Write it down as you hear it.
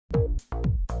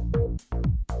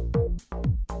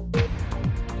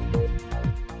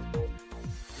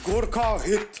गोरखा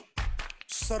हित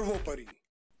सर्वोपरि.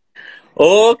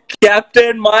 Oh,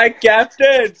 Captain, my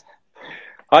Captain!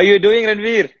 How are you doing,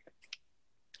 Ranveer?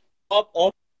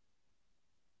 Up,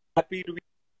 happy to be.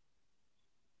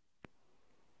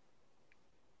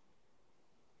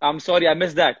 I'm sorry, I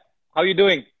missed that. How are you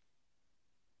doing?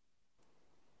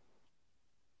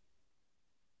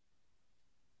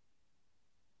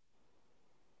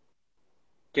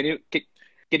 Can you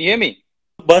hear me?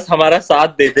 बस हमारा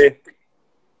साथ दे दे.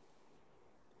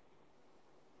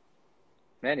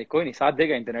 नहीं कोई नहीं, साथ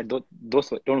देगा इंटरनेट.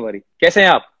 दोस्त डोंट वरी. कैसे हैं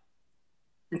आप?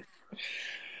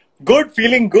 Good,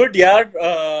 feeling good, यार.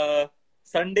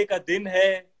 संडे का दिन है,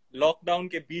 लॉकडाउन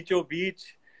के बीचों बीच.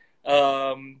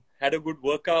 Had a good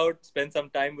workout, spent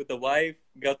some time with the wife,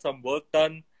 got some work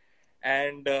done,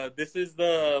 and this is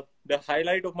the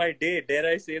highlight of my day. Dare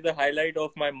I say the highlight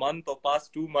of my month or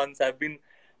past 2 months. I've been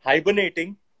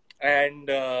hibernating, and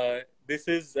this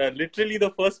is literally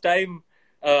the first time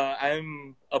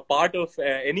I'm a part of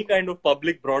any kind of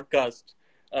public broadcast.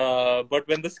 But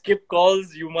when the skip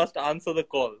calls, you must answer the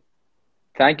call.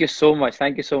 Thank you so much.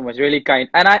 Thank you so much. Really kind.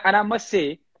 And I must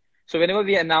say, so whenever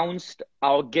we announced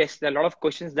our guests, there are a lot of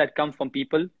questions that come from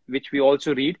people, which we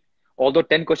also read. Although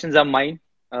 10 questions are mine.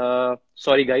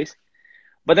 Sorry, guys.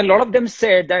 But then a lot of them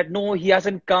said that no, he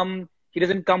hasn't come. He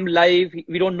doesn't come live.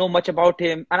 We don't know much about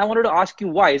him. And I wanted to ask you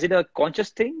why. Is it a conscious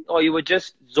thing, or you were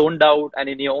just zoned out and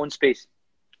in your own space?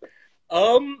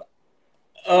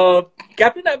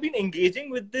 Captain, I've been engaging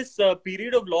with this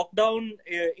period of lockdown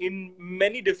in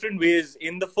many different ways.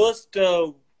 In the first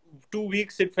 2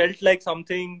 weeks, it felt like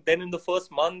something. Then in the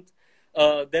first month,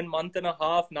 then month and a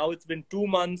half. Now it's been 2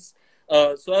 months.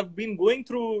 So I've been going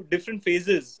through different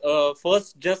phases.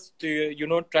 First, just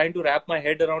trying to wrap my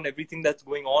head around everything that's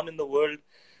going on in the world.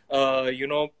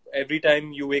 Every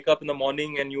time you wake up in the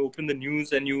morning and you open the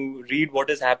news and you read what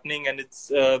is happening, and it's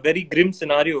a very grim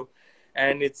scenario.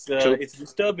 And it's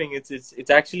disturbing. It's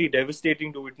actually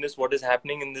devastating to witness what is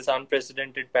happening in this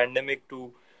unprecedented pandemic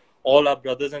to all our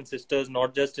brothers and sisters,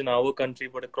 not just in our country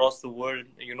but across the world.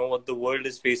 You know what the world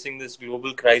is facing, this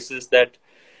global crisis that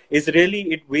is really,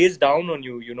 it weighs down on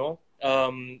you.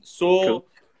 So True.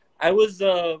 I was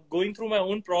going through my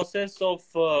own process of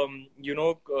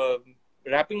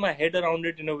wrapping my head around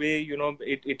it in a way.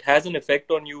 It has an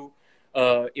effect on you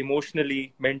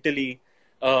emotionally, mentally.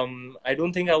 I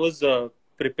don't think I was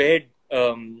prepared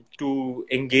to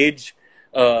engage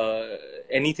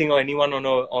anything or anyone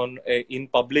in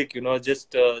public.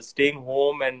 Just staying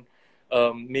home and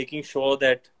making sure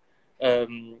that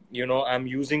I'm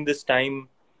using this time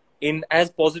in as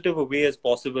positive a way as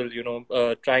possible.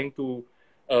 Trying to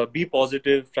be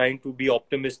positive, trying to be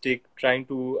optimistic, trying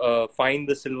to find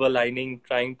the silver lining,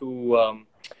 trying to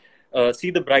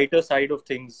see the brighter side of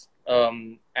things,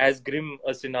 as grim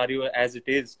a scenario as it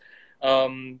is.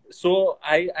 So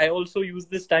I also use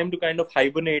this time to kind of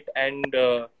hibernate and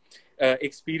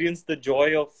experience the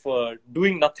joy of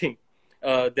doing nothing.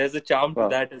 There's a charm to Wow.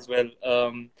 that as well.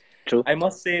 True. I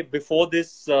must say, before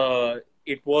this,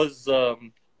 it was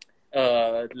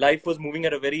life was moving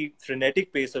at a very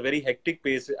frenetic pace, a very hectic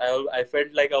pace. I felt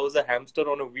like I was a hamster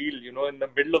on a wheel, in the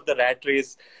middle of the rat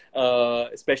race,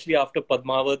 especially after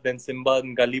Padmavat, then Simba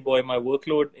and Gully Boy. My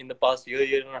workload in the past year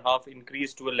and a half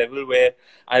increased to a level where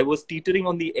I was teetering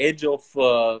on the edge of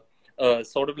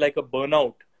sort of like a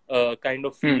burnout kind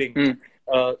of Hmm. feeling. Hmm.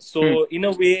 Hmm. So in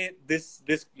a way, this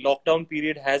lockdown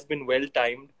period has been well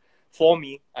timed for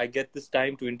me. I get this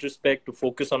time to introspect, to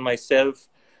focus on myself.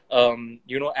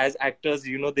 As actors,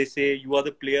 they say you are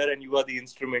the player and you are the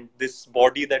instrument. This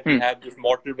body that we Hmm. have, this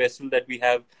mortal vessel that we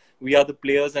have, we are the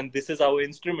players and this is our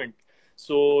instrument.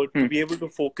 So to Hmm. be able to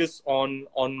focus on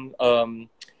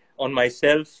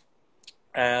myself,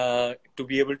 to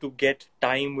be able to get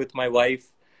time with my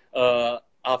wife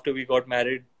after we got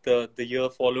married. The year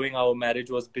following our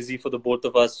marriage was busy for the both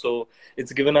of us, so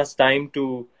it's given us time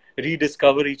to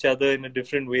rediscover each other in a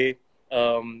different way,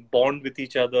 bond with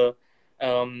each other,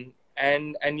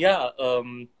 and yeah,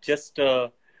 just uh,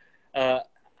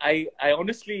 I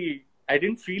honestly, I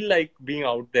didn't feel like being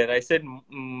out there. I said,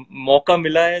 "Mauka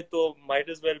mila hai, to might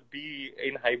as well be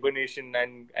in hibernation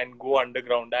and go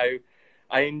underground."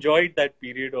 I enjoyed that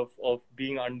period of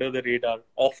being under the radar,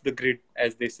 off the grid,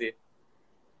 as they say.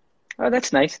 Oh,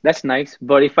 that's nice. That's nice.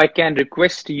 But if I can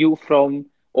request you from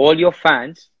all your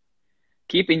fans,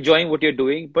 keep enjoying what you're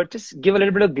doing, but just give a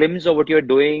little bit of glimpse of what you're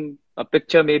doing, a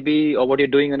picture maybe, or what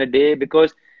you're doing on a day,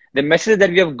 because the message that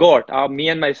we have got, me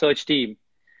and my search team,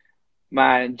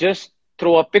 man, just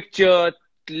throw a picture,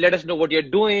 let us know what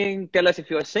you're doing, tell us if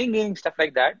you're singing, stuff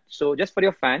like that. So just for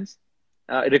your fans,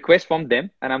 request from them,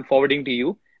 and I'm forwarding to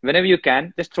you. Whenever you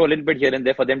can, just throw a little bit here and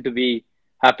there for them to be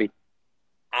happy.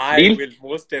 I Deal? will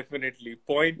most definitely.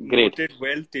 Point Great. noted,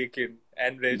 well taken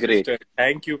and Great. registered.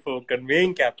 Thank you for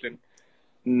conveying, Captain.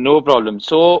 No problem.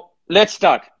 So let's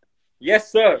start.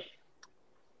 Yes, sir.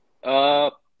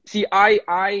 See,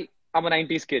 I am a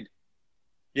 90s kid.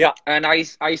 Yeah. And I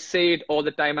say it all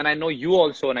the time, and I know you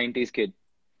also a 90s kid.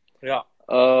 Yeah.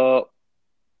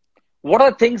 What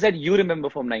are things that you remember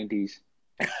from 90s?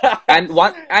 And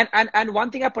one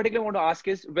thing I particularly want to ask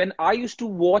is, when I used to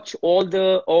watch all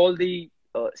the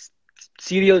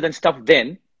serials and stuff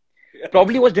then,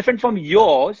 probably was different from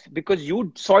yours because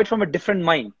you saw it from a different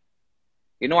mind.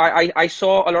 You know, I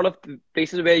saw a lot of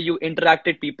places where you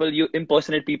interacted people, you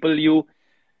impersonate people, you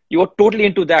were totally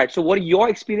into that. So were your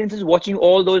experiences watching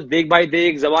all those Dek by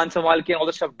Dek, Zaban Sambhal Ke and all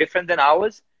the stuff different than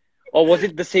ours? Or was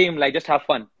it the same, like just have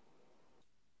fun?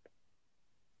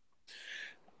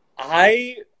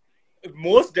 I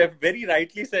very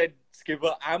rightly said,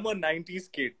 Skipper, I'm a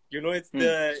 90s kid. You know, it's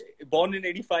the born in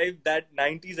 85, that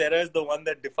 90s era is the one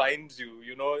that defines you.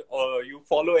 You know, you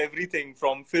follow everything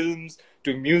from films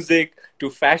to music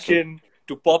to fashion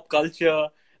to pop culture.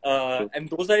 And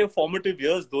those are your formative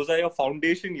years. Those are your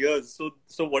foundation years.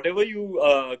 So whatever you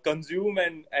consume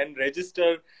and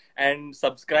register and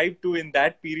subscribe to in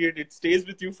that period, it stays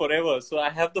with you forever. So I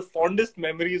have the fondest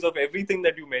memories of everything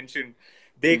that you mentioned.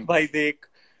 Dek by Dek,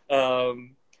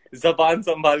 Zaban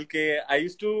Sambhal Ke. I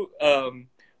used to,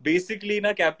 basically,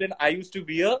 na Captain, I used to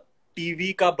be a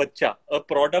TV ka bacha, a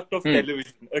product of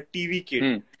television, a TV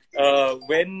kid.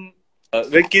 When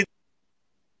kids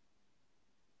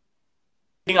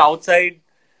outside,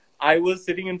 I was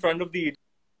sitting in front of the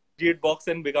idiot box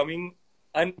and becoming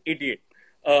an idiot.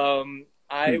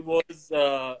 I was,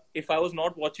 if I was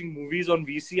not watching movies on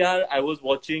VCR, I was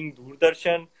watching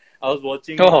Doordarshan. I was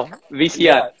watching VCR.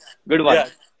 Yeah, Good one. Yeah,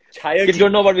 Kids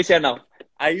don't know about VCR now.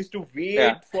 I used to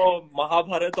wait for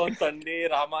Mahabharat on Sunday,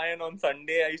 Ramayana on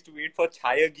Sunday. I used to wait for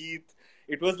Chhaya Geet.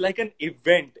 It was like an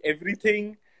event.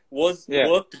 Everything was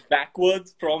worked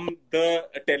backwards from the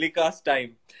telecast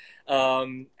time.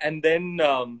 And then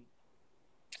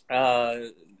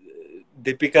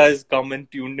Deepika has come and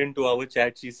tuned into our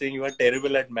chat. She's saying you are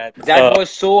terrible at math. That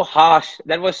was so harsh.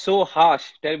 That was so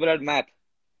harsh. Terrible at math.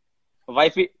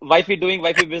 Wifey doing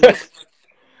wifey business.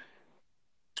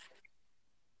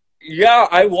 Yeah,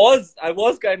 I was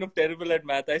kind of terrible at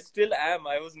math. I still am.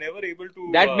 I was never able to.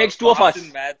 That makes two of us.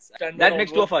 In maths. That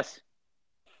makes two of us.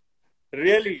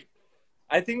 Really?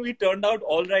 I think we turned out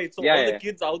all right. So all the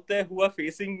kids out there who are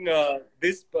facing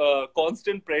this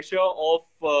constant pressure of,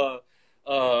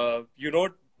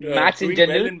 maths in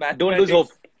general, don't lose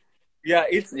hope. Yeah,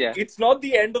 it's not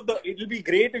the end of the. It'll be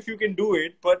great if you can do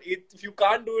it, but if you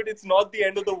can't do it, it's not the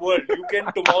end of the world. You can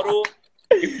tomorrow,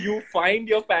 if you find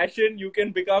your passion, you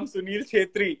can become Sunil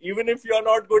Chhetri, even if you are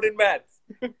not good in maths.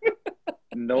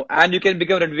 No, and you can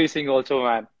become Ranveer Singh also,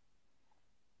 man.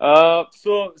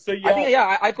 So yeah, I think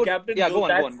I could. Captain, yeah, go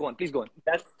on. Please go on.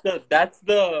 That's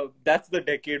the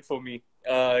decade for me.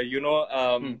 I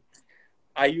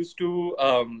used to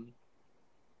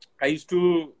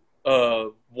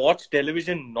watch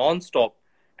television non-stop,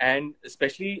 and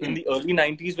especially in the early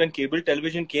 90s when cable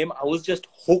television came, I was just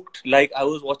hooked. Like I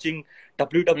was watching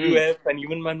WWF, and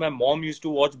even when my mom used to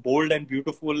watch Bold and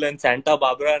Beautiful and Santa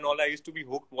Barbara and all, I used to be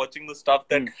hooked watching the stuff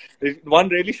that one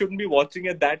really shouldn't be watching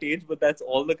at that age, but that's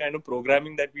all the kind of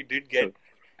programming that we did get.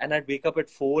 And I'd wake up at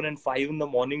 4 and 5 in the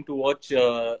morning to watch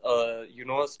Star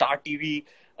TV.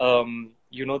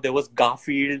 There was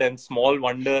Garfield and Small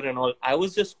Wonder and all. I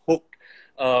was just hooked.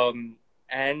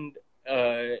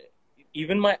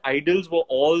 Even my idols were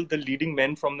all the leading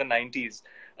men from the 90s.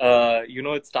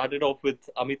 It started off with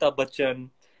Amitabh Bachchan,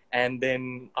 and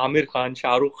then Amir Khan,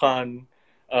 Shah Rukh Khan,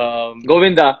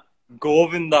 Govinda,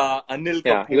 Anil Kapoor.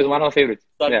 Yeah, he was one of my favorites.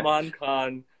 Salman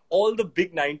Khan, all the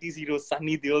big 90s heroes,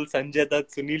 Sunny Deol, Sanjay Dutt,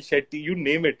 Sunil Shetty, you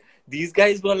name it. These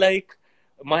guys were like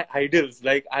my idols.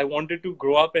 Like I wanted to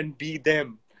grow up and be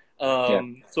them.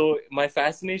 So my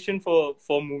fascination for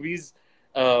movies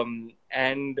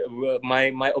and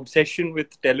my obsession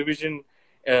with television,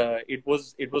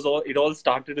 it all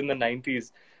started in the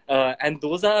 90s, and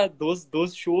those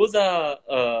shows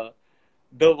are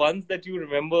the ones that you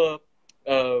remember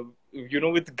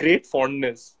with great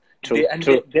fondness. True.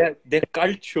 They're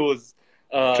cult shows.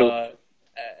 Nowadays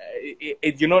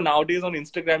on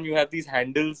Instagram you have these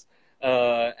handles,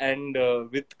 and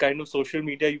with kind of social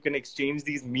media you can exchange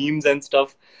these memes and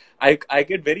stuff. I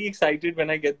get very excited when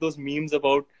I get those memes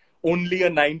about only a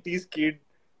 90s kid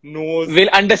knows. Will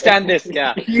understand this.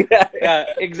 Yeah.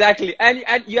 Exactly. And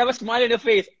you have a smile on your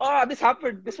face. Oh, this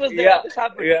happened. This was there. This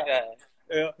happened. Yeah.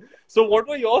 Yeah. So what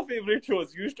were your favorite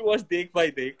shows? You used to watch Dekh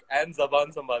Bhai Dekh and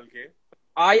Zaban Sambhal Ke.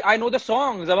 I know the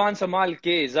song Zaban Samal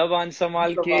ke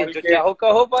Sambhal jo Ke. chaho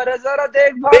kaho par zara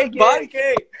dekh bhal Dekh ke. Bhal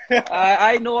Ke.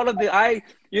 I know all of the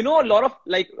you know, a lot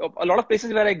of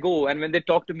places where I go, and when they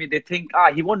talk to me, they think,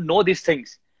 he won't know these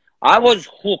things. I was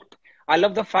hooked. I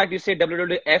love the fact you say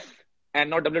WWF and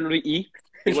not WWE.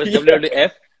 It was Yeah.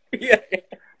 WWF. Yeah.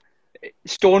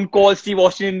 Stone Cold Steve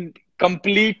Austin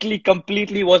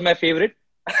completely was my favorite.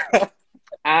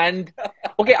 And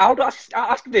okay, I have to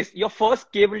ask this: your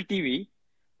first cable TV,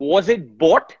 was it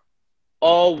bought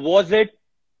or was it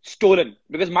stolen?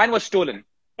 Because mine was stolen.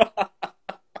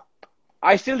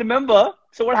 I still remember.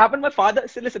 So what happened? My father.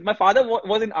 So listen, my father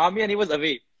was in army and he was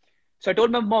away. So I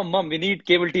told my mom, we need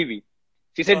cable TV.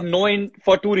 She said no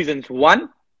for two reasons. One,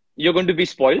 you're going to be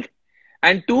spoiled,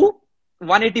 and two,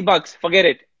 $180. Forget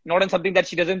it. Not on something that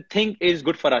she doesn't think is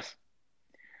good for us.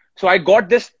 So I got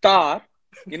this star,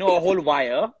 a whole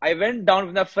wire. I went down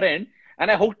with my friend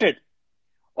and I hooked it.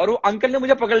 और वो uncle ने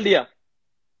मुझे पकड़ लिया.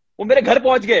 वो मेरे घर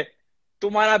पहुंच गए.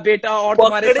 तुम्हारा बेटा और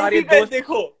तुम्हारे सारे दोस्त.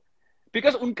 देखो.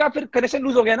 Because उनका फिर कनेक्शन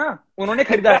लूज हो गया ना. उन्होंने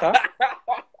खरीदा था.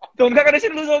 तो उनका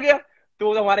कनेक्शन लूज हो गया.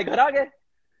 तो हमारे घर आ गए.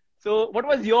 So what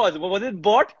was yours? Was it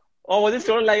bought or was it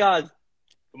stolen like ours?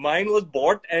 Mine was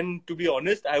bought, and to be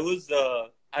honest, I was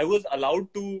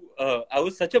allowed to. I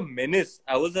was such a menace.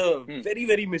 I was a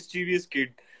very mischievous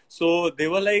kid. So they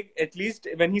were like, at least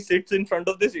when he sits in front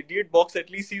of this idiot box, at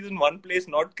least he's in one place,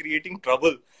 not creating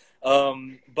trouble.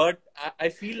 But I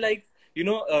feel like,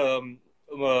 Deepika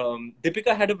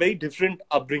had a very different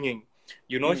upbringing.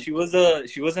 She was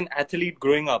an athlete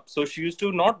growing up, so she used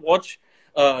to not watch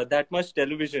that much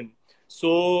television.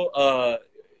 So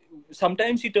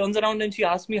sometimes she turns around and she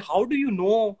asks me, "How do you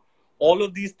know all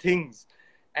of these things?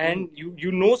 And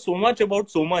you know so much about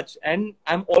so much." And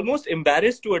I'm almost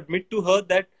embarrassed to admit to her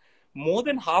that more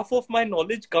than half of my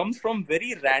knowledge comes from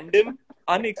very random,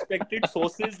 unexpected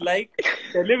sources like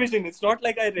television. It's not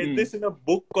like I read this in a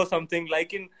book or something.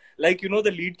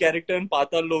 The lead character in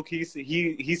Patal Lok,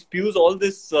 he spews all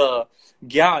this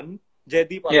gyan.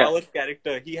 Jaideep Alawar's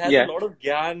character, he has a lot of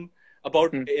gyan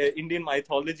about Indian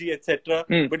mythology, etc.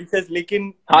 But he says,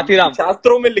 "लेकिन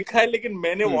शास्त्रों में लिखा है, लेकिन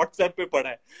मैंने WhatsApp पे पढ़ा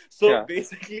है." So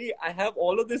basically, I have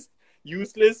all of this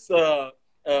useless,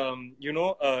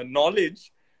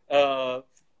 knowledge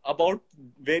about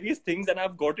various things, and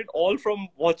I've got it all from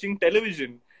watching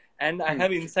television. And I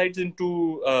have insights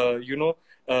into,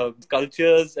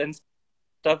 cultures and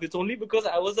stuff. It's only because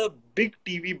I was a big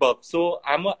TV buff. So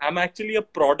I'm actually a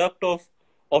product of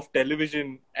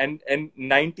television and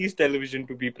 90s television,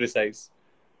 to be precise.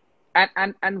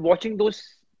 And watching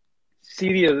those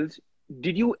serials,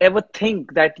 did you ever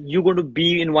think that you're going to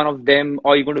be in one of them,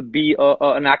 or you're going to be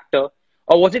an actor?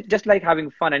 Or was it just like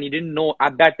having fun and you didn't know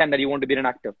at that time that you want to be an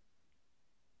actor?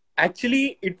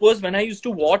 Actually, it was when I used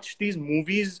to watch these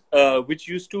movies, which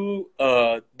used to,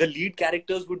 the lead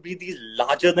characters would be these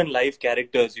larger than life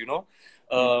characters,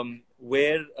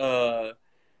 where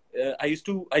I used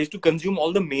to consume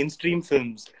all the mainstream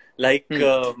films. Like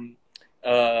my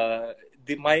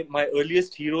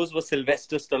earliest heroes were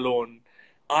Sylvester Stallone,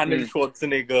 Arnold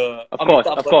Schwarzenegger,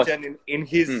 Amitabh Bachchan in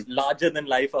his larger than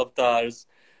life avatars.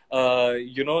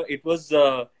 It was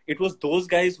those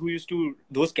guys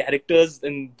those characters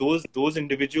and those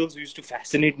individuals who used to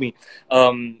fascinate me.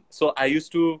 So I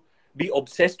used to be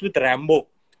obsessed with Rambo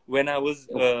when I was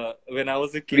a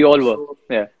kid. We all were.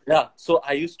 Yeah. So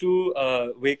I used to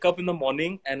wake up in the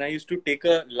morning and I used to take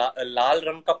a lal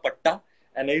rang ka patta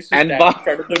and I used to stand in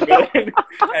front of the mirror and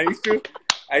I used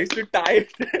to tie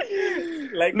it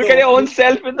like look at your own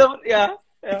self in the yeah.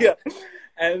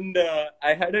 And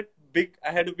I had a big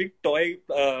toy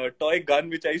gun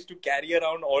which I used to carry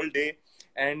around all day.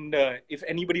 And if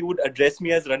anybody would address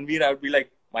me as Ranveer, I would be like,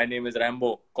 "My name is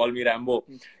Rambo. Call me Rambo."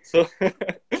 So,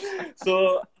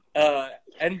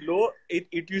 and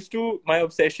my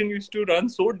obsession used to run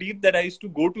so deep that I used to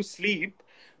go to sleep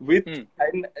with,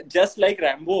 and just like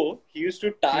Rambo, he used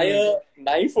to tie a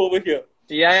knife over here.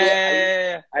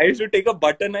 Yeah. I used to take a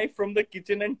butter knife from the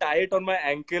kitchen and tie it on my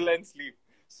ankle and sleep.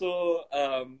 So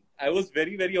I was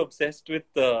very, very obsessed with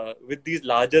these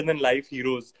larger than life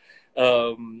heroes,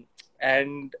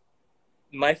 and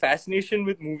my fascination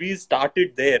with movies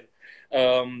started there.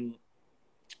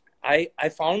 I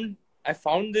found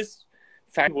this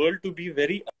fan world to be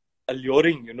very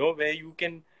alluring, where you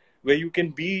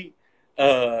can be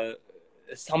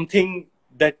something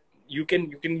that you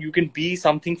can be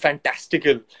something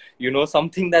fantastical,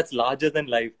 something that's larger than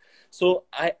life. So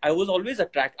I was always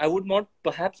attracted. I would not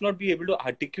perhaps not be able to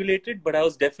articulate it, but I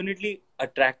was definitely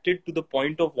attracted to the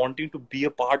point of wanting to be a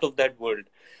part of that world.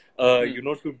 You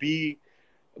know, to be,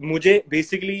 मुझे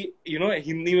basically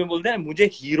Hindi में बोलते हैं मुझे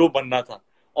hero बनना था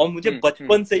और मुझे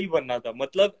बचपन से ही बनना था.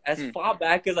 मतलब as far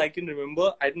back as I can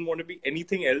remember, I didn't want to be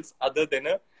anything else other than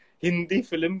a Hindi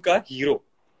film का hero.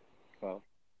 Wow,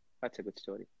 that's a good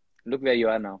story. Look where you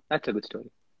are now. That's a good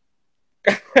story.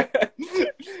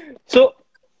 So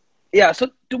yeah, so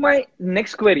to my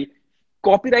next query,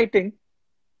 copywriting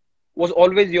was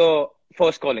always your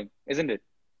first calling, isn't it?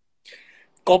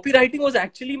 Copywriting was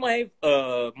actually my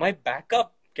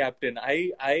backup, Captain.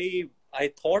 I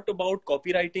thought about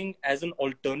copywriting as an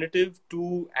alternative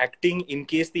to acting in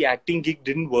case the acting gig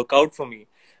didn't work out for me.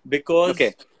 Because,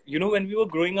 when we were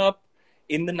growing up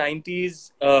in the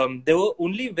 90s, there were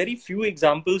only very few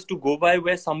examples to go by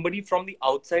where somebody from the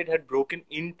outside had broken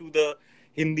into the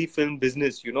Hindi film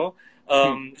business,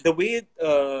 The way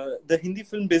the Hindi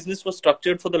film business was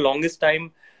structured for the longest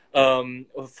time,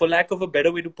 for lack of a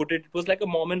better way to put it, it was like a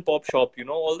mom and pop shop.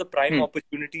 All the prime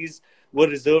opportunities were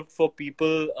reserved for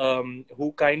people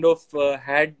who kind of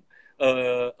had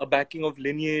a backing of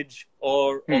lineage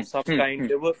or of some kind.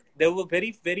 There were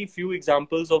very, very few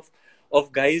examples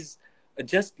of guys,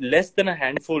 just less than a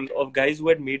handful of guys who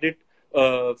had made it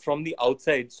from the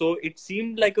outside. So it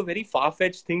seemed like a very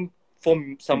far-fetched thing for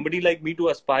somebody like me to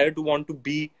aspire to want to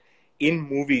be in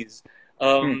movies.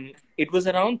 It was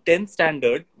around 10th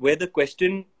standard where the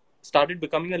question started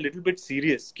becoming a little bit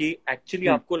serious. कि actually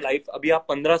आपको life, अभी आप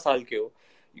 15 साल के हो.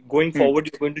 Going forward,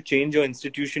 you're going to change your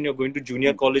institution. You're going to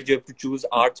junior college. You have to choose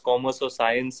arts, commerce, or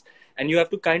science, and you have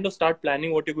to kind of start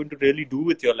planning what you're going to really do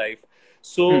with your life.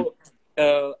 So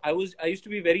I used to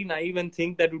be very naive and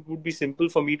think that it would be simple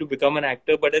for me to become an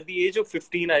actor. But at the age of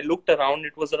 15, I looked around.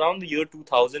 It was around the year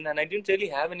 2000, and I didn't really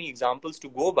have any examples to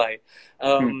go by.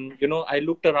 I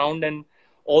looked around, and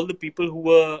all the people who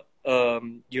were,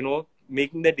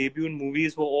 making their debut in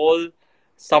movies were all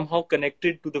somehow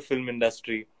connected to the film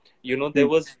industry. There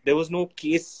was no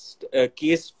case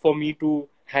for me to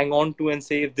hang on to and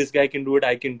say, if this guy can do it,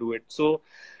 I can do it. So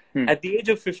at the age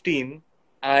of 15,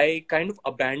 I kind of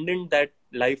abandoned that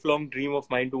lifelong dream of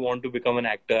mine to want to become an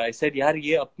actor. I said, यार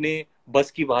ये अपने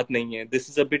बस की बात नहीं है. This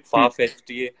is a bit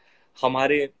far-fetched. ये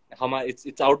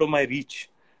it's out of my reach.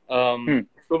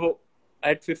 So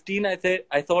at 15,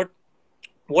 I thought,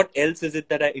 what else is it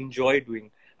that I enjoy doing?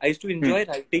 I used to enjoy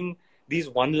writing these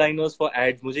one-liners for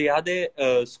ads. मुझे याद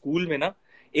है school में ना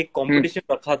एक competition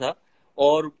रखा था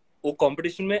और वो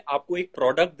कंपटीशन में आपको एक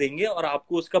प्रोडक्ट देंगे और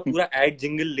आपको उसका पूरा एड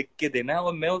जिंगल लिख के देना है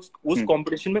और मैं उस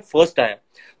कंपटीशन में फर्स्ट आया.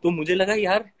 तो मुझे लगा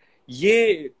यार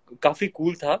ये काफी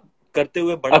कूल था, करते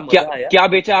हुए बड़ा मजा आया. क्या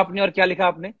बेचा आपने और क्या लिखा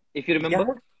आपने, इफ यू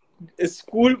रिमेम्बर?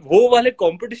 स्कूल वो वाले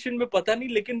कंपटीशन में पता नहीं,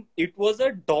 लेकिन it was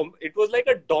like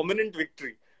a dominant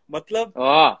victory. मतलब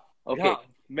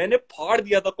मैंने फाड़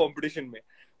दिया था कंपटीशन में.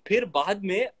 फिर बाद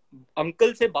में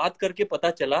अंकल से बात करके पता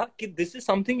चला कि this is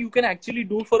something you can actually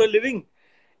do for a living.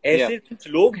 ऐसे कुछ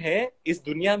लोग हैं इस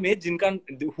दुनिया में जिनका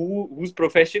whose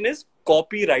profession is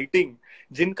copy writing,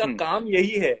 जिनका काम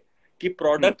यही है कि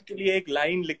प्रोडक्ट के लिए एक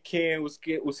लाइन लिखे,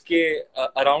 उसके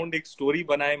अराउंड एक स्टोरी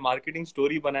बनाए, मार्केटिंग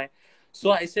स्टोरी बनाए. सो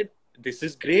I said, this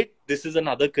is great. This is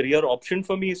another career option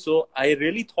for me. So I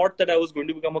really thought that I was going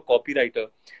to become a copywriter.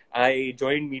 I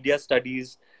joined media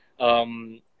studies,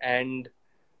 and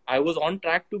I was on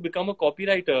track to become a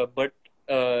copywriter. But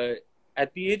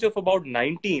at the age of about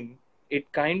 19, it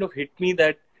kind of hit me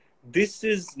that this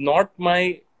is not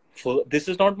my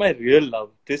real love.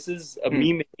 This is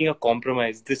me making a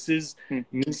compromise. This is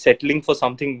me settling for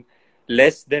something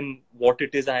less than what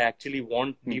it is I actually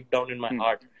want deep down in my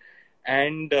heart.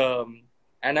 And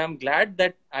I'm glad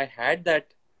that I had that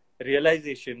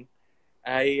realization.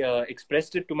 I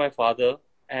expressed it to my father,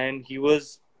 and he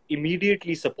was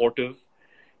immediately supportive.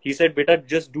 He said, "Beta,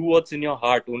 just do what's in your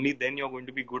heart. Only then you're going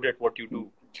to be good at what you do."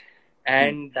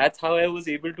 And that's how I was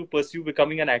able to pursue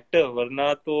becoming an actor.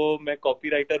 वरना तो मैं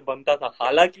copywriter बनता था.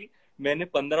 हालांकि मैंने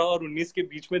 15 और 19 के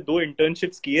बीच में 2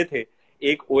 internships किए थे.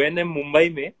 एक ONM मुंबई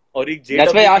में और एक JW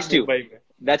मुंबई में.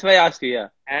 That's why I asked you, yeah.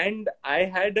 And I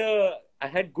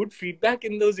had good feedback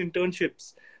in those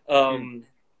internships.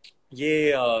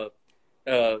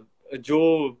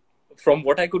 From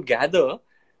what I could gather,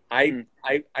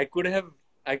 I could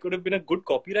have been a good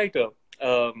copywriter.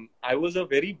 I was a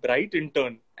very bright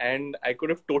intern, and I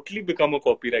could have totally become a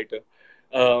copywriter.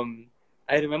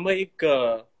 I remember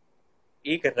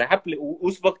एक rap,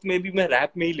 उस वक्त में भी मैं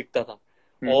rap में ही लिखता था.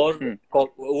 और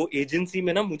वो एजेंसी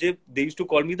में ना मुझे they used to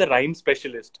call me the rhyme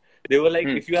specialist. They were like,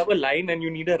 if you have a line and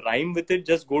you need a rhyme with it,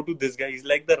 just go to this guy. He's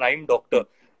like the rhyme doctor.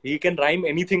 he can rhyme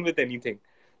anything with anything.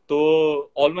 So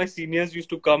all my seniors used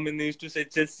to come and they used to say,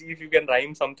 just see if you can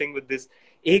rhyme something with this.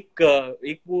 एक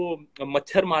वो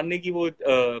मच्छर मारने की वो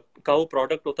का वो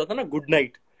product होता था ना, गुड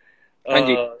नाइट. हाँ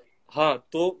जी. हाँ,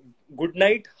 तो गुड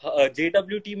नाइट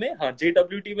जेडब्ल्यूटी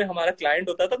में हमारा क्लाइंट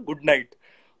होता था गुड नाइट,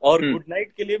 और गुड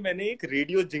नाइट के लिए मैंने एक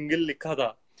रेडियो जिंगल लिखा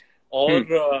था, और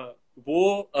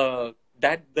वो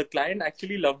that the client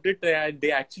actually loved it,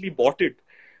 they actually bought it.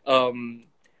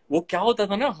 वो क्या होता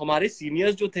था ना, हमारे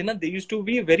सीनियर्स जो थे ना, they used to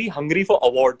be very hungry for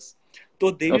awards,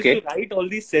 तो they used to right all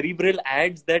these cerebral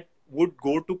ads that would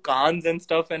go to Cannes and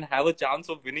stuff and have a chance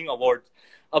of winning awards.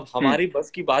 अब हमारी बस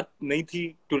की बात नहीं थी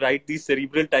to write these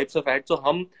cerebral types of ads, so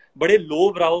हम बड़े low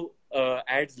brow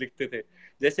ads लिखते थे.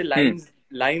 जैसे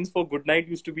lines for good night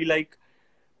used to be like,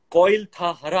 कोयल था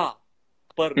हरा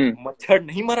पर मच्छर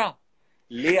नहीं मरा,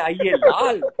 ले आइए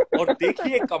लाल और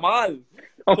देखिए कमाल.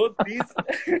 तो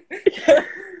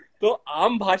तो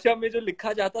आम भाषा में जो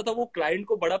लिखा जाता था वो क्लाइंट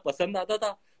को बड़ा पसंद आता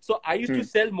था. So I used to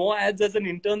sell more ads as an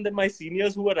intern than my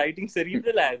seniors who were writing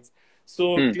cerebral ads. So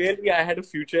clearly I had a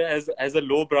future as a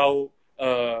lowbrow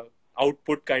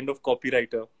output kind of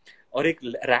copywriter. और एक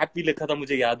rap भी लिखा था,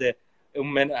 मुझे याद है,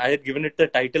 I had given it the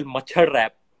title मच्छर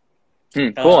rap.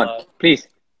 Go on, please.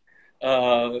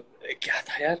 क्या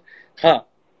था यार? हाँ.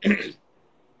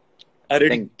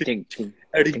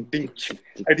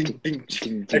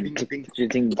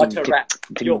 मच्छर रैप,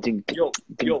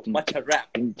 यो मच्छर रैप,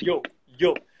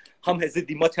 यो हम है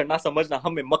जिद्दी मच्छर, ना समझना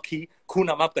हमें मक्खी, खून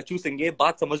हम आपका चूसेंगे,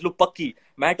 बात समझ लो पक्की,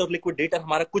 मैट और लिक्विडेटर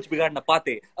हमारा कुछ बिगाड़ ना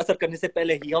पाते, असर करने से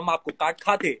पहले ही हम आपको काट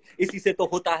खाते, इसी से तो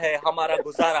होता है हमारा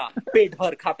गुजारा, पेट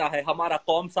भर खाता है हमारा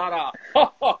कौम सारा.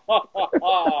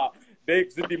 देख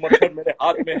जिद्दी मच्छर मेरे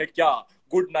हाथ में है क्या,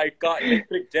 गुड नाइट का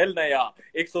इलेक्ट्रिक जेल नया,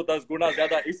 110 गुना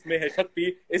ज्यादा इसमें है शक्ति,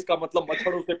 इसका मतलब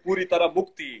मच्छरों से पूरी तरह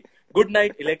मुक्ति. गुड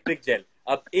नाइट इलेक्ट्रिक जेल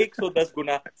अब 110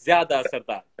 गुना ज्यादा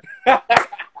असरदार.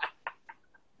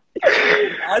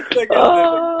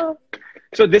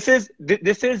 So this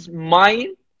is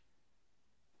mine,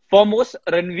 foremost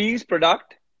Ranveer's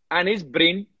product and his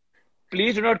brain.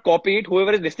 Please do not copy it.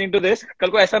 Whoever is listening to this, कल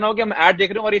को ऐसा ना हो कि हम ad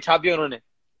देख रहे हो और ये छाप दिया उन्होंने.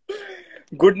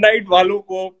 गुड नाइट वालों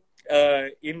को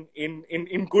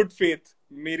इन गुड फेथ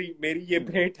मेरी ये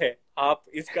भेंट है, आप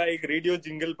इसका एक रेडियो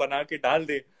जिंगल बना के डाल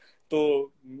दे तो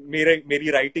मेरी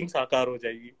राइटिंग साकार हो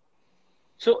जाएगी.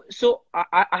 So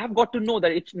I have got to know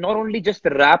that it's not only just the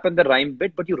rap and the rhyme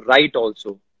bit, but you write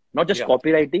also. Not just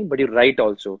copywriting, but you write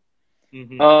also.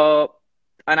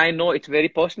 And I know it's very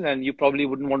personal and you probably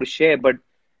wouldn't want to share, but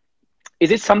is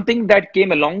it something that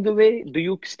came along the way? Do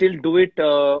you still do it?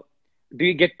 Do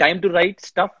you get time to write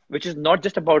stuff which is not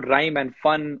just about rhyme and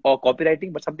fun or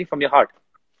copywriting, but something from your heart?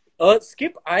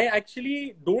 Skip, I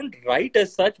actually don't write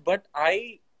as such, but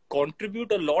I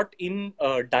contribute a lot in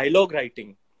dialogue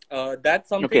writing. That's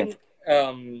something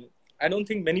I don't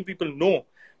think many people know,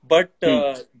 but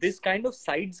this kind of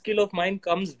side skill of mine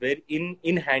comes very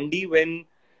in handy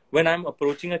when I'm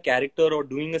approaching a character or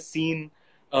doing a scene.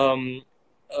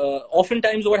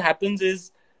 Oftentimes what happens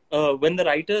is when the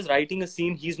writer is writing a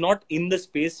scene, he's not in the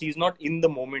space, he's not in the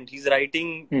moment, he's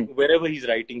writing wherever he's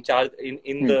writing,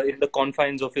 in the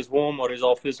confines of his home or his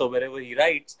office or wherever he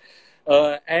writes.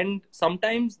 And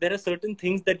sometimes there are certain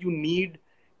things that you need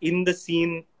in the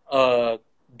scene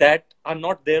that are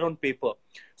not there on paper.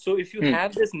 So if you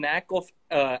have this knack of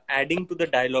adding to the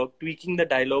dialogue, tweaking the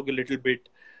dialogue a little bit,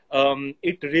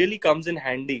 it really comes in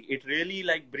handy. It really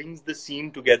like brings the scene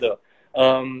together.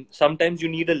 Sometimes you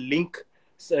need a link.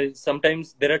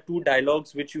 Sometimes there are two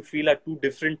dialogues which you feel are two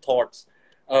different thoughts.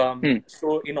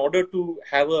 So in order to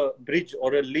have a bridge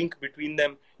or a link between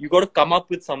them, you got to come up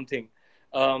with something.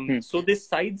 So this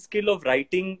side skill of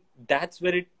writing, that's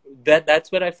where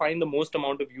I find the most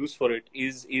amount of use for it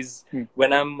is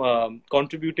when I'm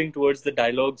contributing towards the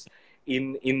dialogues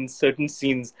in certain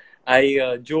scenes.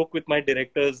 I joke with my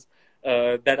directors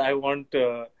that I want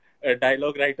a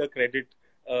dialogue writer credit,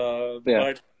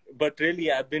 but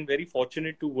really I've been very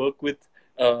fortunate to work with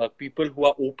people who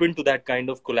are open to that kind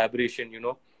of collaboration. You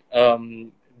know,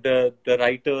 the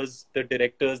writers, the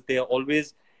directors, they are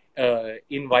always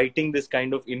inviting this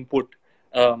kind of input.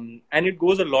 And it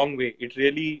goes a long way. It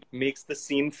really makes the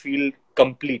scene feel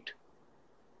complete.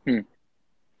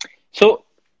 So,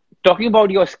 talking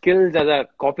about your skills as a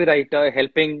copywriter,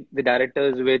 helping the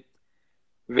directors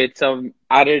with some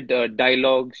added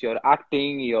dialogues, your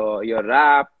acting, your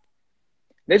rap,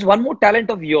 there's one more talent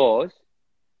of yours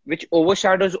which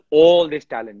overshadows all these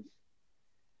talents.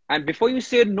 And before you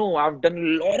say no, I've done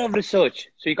a lot of research,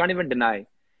 so you can't even deny.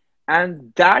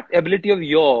 And that ability of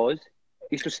yours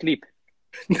is to sleep.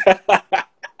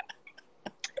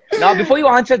 before you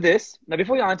answer this,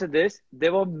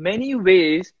 there were many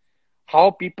ways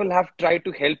how people have tried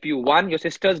to help you. One, your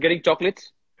sister's getting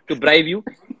chocolates to bribe you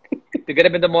to get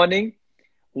up in the morning.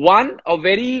 One, a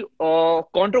very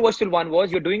controversial one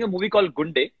was you're doing a movie called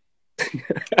Gunde,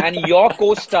 and your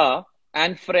co-star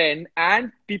and friend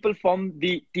and people from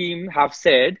the team have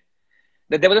said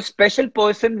that there was a special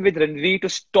person with Ranveer to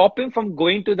stop him from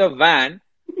going to the van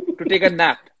to take a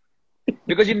nap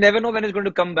because you never know when he's going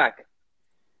to come back.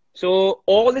 So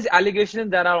all these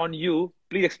allegations that are on you,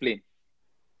 please explain.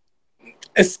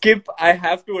 Skip, I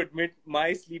have to admit,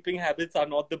 my sleeping habits are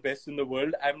not the best in the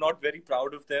world. I'm not very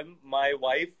proud of them. My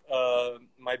wife,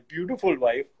 my beautiful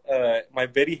wife, my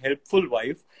very helpful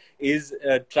wife, is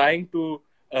trying to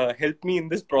help me in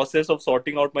this process of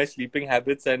sorting out my sleeping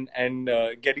habits and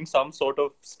getting some sort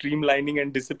of streamlining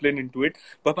and discipline into it.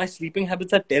 But my sleeping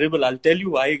habits are terrible. I'll tell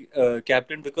you why,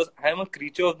 Captain, because I am a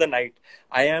creature of the night.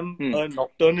 I am a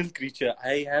nocturnal creature.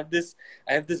 I have this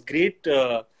great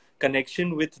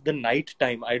connection with the night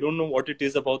time. I don't know what it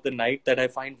is about the night that I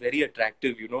find very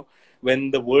attractive, you know,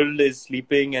 when the world is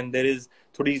sleeping and there is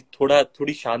thodi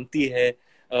shanti hai,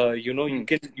 you know,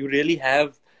 you really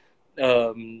have,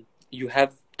 you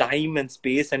have time and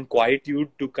space and quietude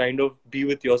to kind of be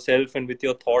with yourself and with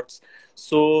your thoughts.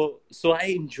 So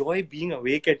I enjoy being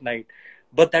awake at night.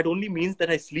 But that only means that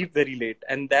I sleep very late.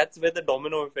 And that's where the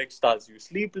domino effect starts. You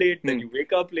sleep late, then you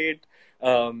wake up late.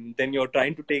 Then you're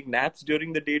trying to take naps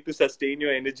during the day to sustain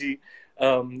your energy.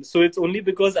 So it's only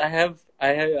because I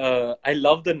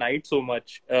love the night so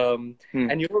much. And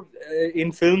you know,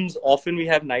 in films, often we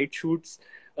have night shoots.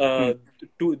 2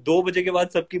 बजे के बाद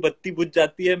सबकी बत्ती बुझ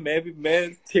जाती है. मैं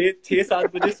 6-7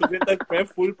 बजे सुबह तक मैं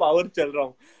फुल पावर चल रहा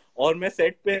हूँ. और मैं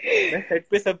सेट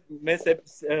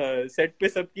पे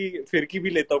सबकी फिरकी भी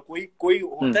लेता हूँ. कोई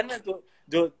होता है ना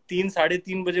जो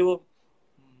 3-3:30 बजे वो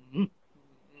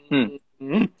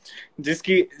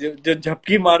जिसकी जो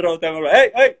झपकी मार रहा होता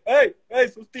है,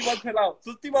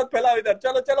 सुस्ती मत फैलाओ इधर,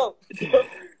 चलो.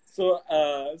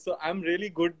 So I'm really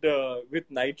good with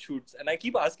night shoots, and I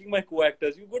keep asking my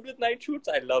co-actors, "You good with night shoots?"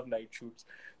 I love night shoots.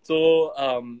 So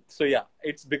yeah,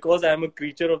 it's because I'm a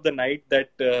creature of the night that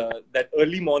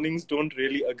early mornings don't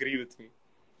really agree with me.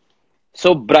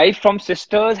 So bribe from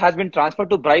sisters has been transferred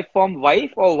to bribe from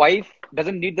wife, or wife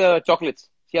doesn't need the chocolates?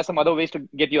 She has some other ways to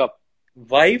get you up.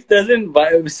 Wife doesn't.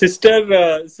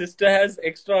 Sister has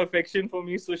extra affection for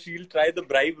me, so she'll try the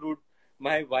bribe route.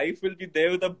 My wife will be there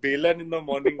with a balan in the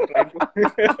morning trying to...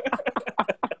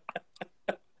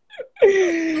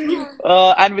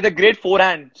 and with a great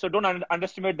forehand. So don't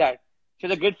underestimate that. She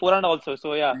has a great forehand also.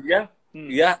 So yeah.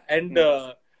 Yeah. And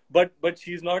but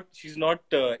she's not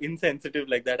insensitive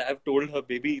like that. I've told her,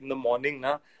 baby, in the morning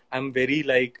na, I'm very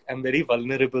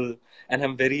vulnerable and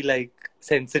I'm very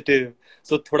sensitive.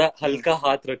 So thoda halka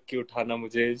haath rakh ke uthana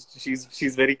mujhe.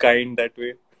 She's very kind that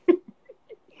way.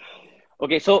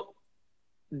 Okay, so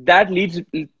that leads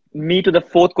me to the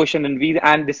fourth question,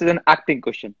 and this is an acting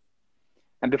question.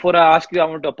 And before I ask you, I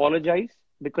want to apologize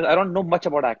because I don't know much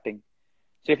about acting.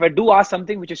 So if I do ask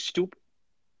something which is stupid,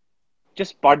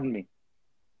 just pardon me.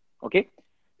 Okay?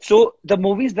 So the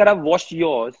movies that I've watched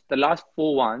yours, the last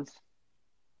 4 ones,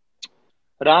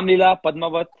 Ram Leela,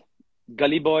 Padmavat,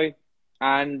 Gully Boy,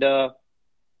 and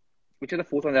which is the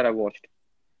 4th one that I watched?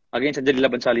 Again, Sanjay Leela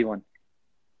Bhansali one.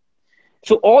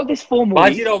 So all these 4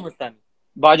 movies...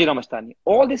 Bajirao Mastani.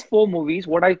 All these 4 movies,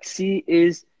 what I see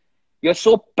is you're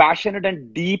so passionate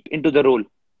and deep into the role.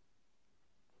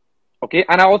 Okay?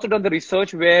 And I also done the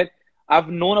research where I've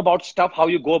known about stuff, how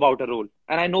you go about a role.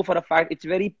 And I know for a fact it's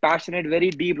very passionate, very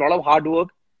deep, a lot of hard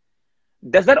work.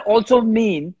 Does that also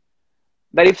mean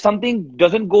that if something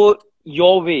doesn't go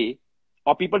your way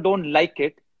or people don't like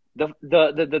it,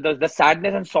 the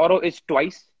sadness and sorrow is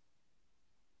twice?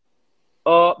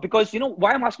 Because, you know,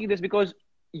 why I'm asking this? Because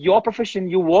your profession,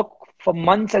 you work for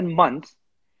months and months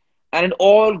and it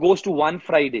all goes to one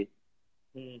Friday.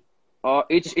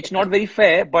 It's not very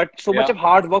fair, but so much of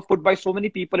hard work put by so many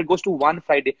people, it goes to one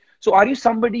Friday. So are you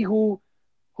somebody who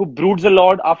broods a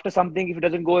lot after something if it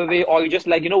doesn't go away, or you just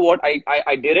like, you know what,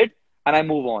 I did it and I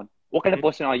move on? What kind of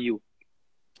person are you?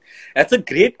 That's a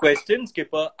great question,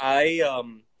 Skipper. I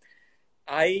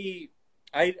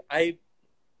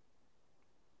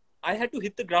had to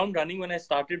hit the ground running when I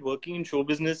started working in show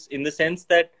business, in the sense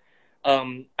that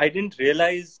I didn't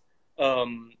realize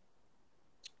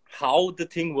how the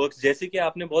thing works. जैसे कि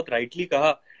आपने बहुत rightly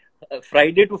कहा,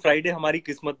 Friday to Friday हमारी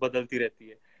किस्मत बदलती रहती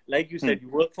है. Like you said, you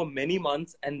work for many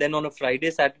months, and then on a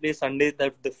Friday, Saturday, Sunday,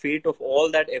 the fate of all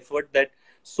that effort that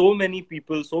so many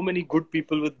people, so many good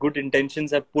people with good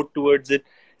intentions have put towards it,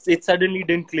 it suddenly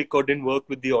didn't click or didn't work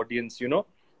with the audience, you know.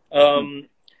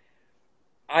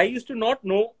 I used to not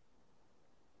know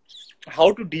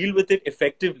how to deal with it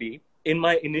effectively in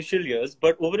my initial years,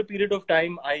 but over a period of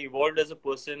time, I evolved as a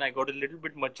person. I got a little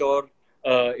bit mature,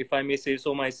 if I may say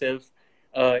so myself,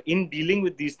 in dealing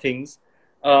with these things.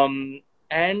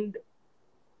 And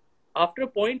after a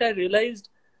point, I realized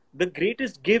the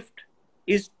greatest gift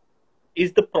is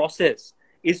the process,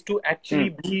 is to actually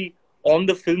be on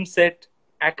the film set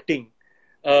acting.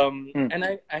 And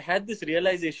I had this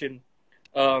realization,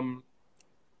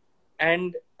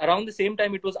 and around the same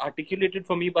time, it was articulated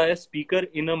for me by a speaker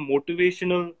in a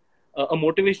motivational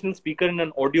speaker in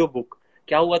an audio book.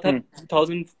 क्या हुआ था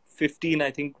 2015,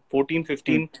 I think 14,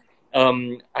 15.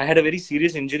 I had a very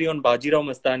serious injury on Bajirao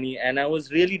Mastani, and I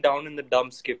was really down in the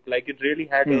dumps, Skip. Like, it really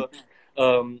had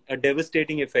a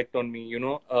devastating effect on me, you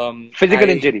know. Physical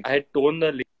injury. I had torn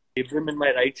the labrum in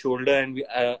my right shoulder, and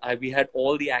we had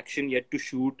all the action yet to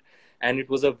shoot. And it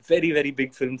was a very, very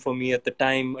big film for me at the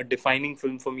time, a defining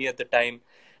film for me at the time.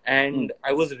 And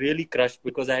I was really crushed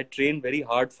because I had trained very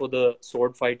hard for the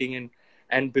sword fighting.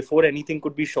 And before anything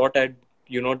could be shot, I'd,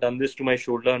 done this to my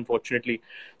shoulder, unfortunately.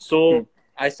 So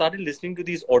I started listening to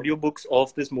these audiobooks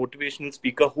of this motivational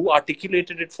speaker who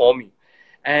articulated it for me.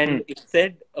 And it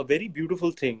said a very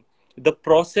beautiful thing. The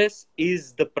process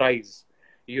is the prize,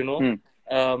 and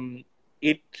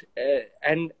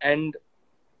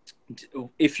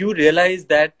if you realize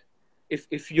that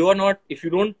if you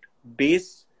don't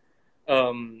base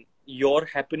your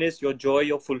happiness, your joy,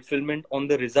 your fulfillment on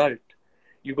the result,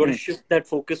 you got to shift that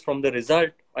focus from the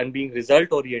result and being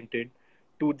result oriented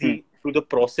to the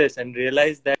process, and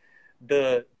realize that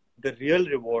the real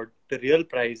reward, the real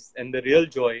prize, and the real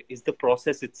joy is the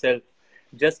process itself.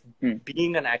 Just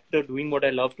being an actor, doing what I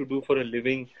love to do for a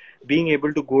living, being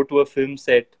able to go to a film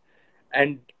set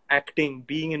and acting,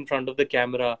 being in front of the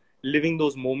camera, living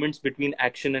those moments between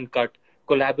action and cut,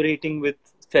 collaborating with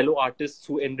fellow artists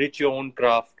who enrich your own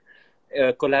craft,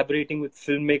 collaborating with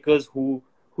filmmakers who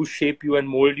shape you and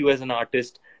mold you as an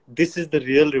artist. This is the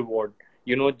real reward.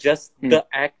 Just the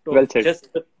act of,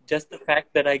 just the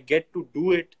fact that I get to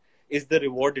do it is the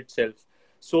reward itself.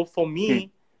 So for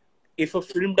me, if a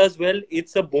film does well,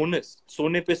 it's a bonus.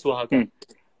 Sone pe suhaga.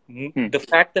 The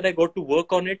fact that I got to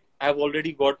work on it, I've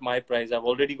already got my prize. I've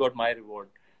already got my reward.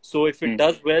 So if it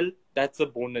does well, that's a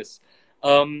bonus.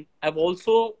 I've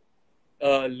also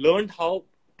learned how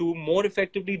to more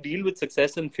effectively deal with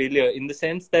success and failure, in the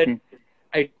sense that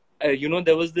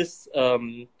there was this,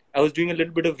 I was doing a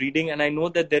little bit of reading, and I know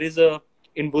that there is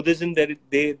in Buddhism,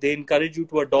 they encourage you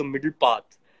to adopt a middle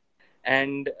path.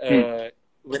 And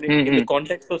in the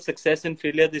context of success and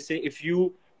failure, they say if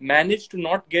you manage to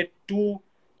not get too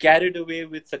carried away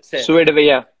with success,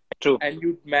 true, and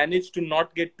you manage to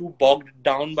not get too bogged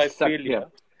down by failure,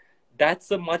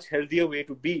 that's a much healthier way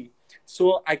to be.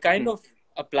 So I kind of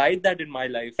applied that in my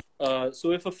life.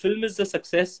 So if a film is a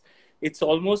success, it's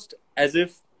almost as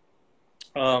if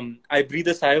I breathe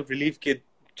a sigh of relief कि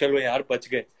चलो यार बच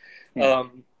गए.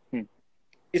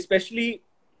 Especially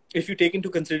if you take into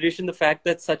consideration the fact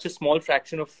that such a small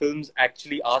fraction of films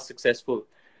actually are successful.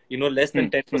 Less than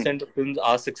 10% of films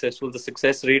are successful. The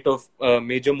success rate of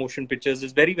major motion pictures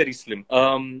is very, very slim.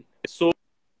 So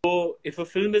if a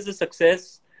film is a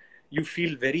success, you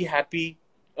feel very happy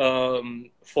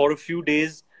for a few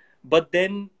days, but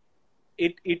then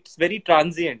it's very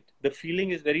transient. The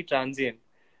feeling is very transient.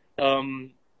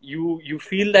 You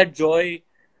feel that joy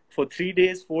for 3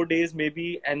 days, 4 days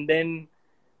maybe, and then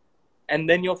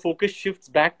your focus shifts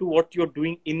back to what you're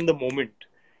doing in the moment.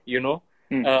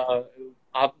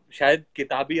 आप शायद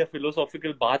किताबी या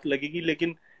philosophical बात लगेगी,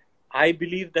 लेकिन I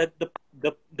believe that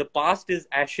the past is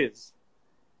ashes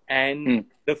and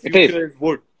the future is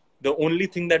wood. The only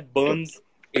thing that burns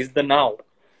is the now.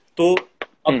 तो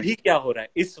अभी क्या हो रहा है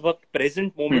इस वक्त,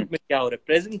 प्रेजेंट मोमेंट में क्या हो रहा है?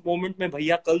 प्रेजेंट मोमेंट में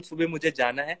भैया कल सुबह मुझे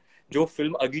जाना है, जो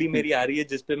फिल्म अगली मेरी आ रही है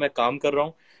जिस पे मैं काम कर रहा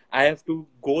हूँ, I have to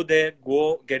go there,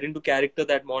 get into character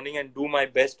that morning and do my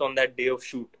best on that day of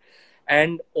shoot.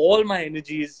 And all my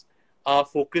energies are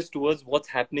focused towards what's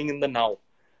happening in the now.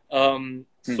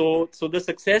 So the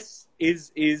success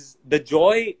is the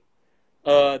joy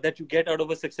that you get out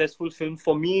of a successful film,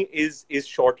 for me is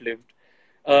short-lived.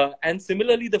 And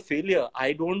similarly, the failure,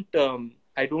 I don't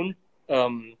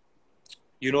matam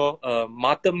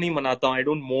nahi manata hu. I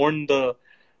don't mourn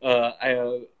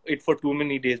it for too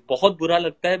many days. बहुत बुरा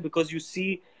लगता है, because you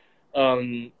see,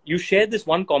 you share this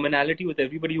one commonality with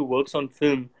everybody who works on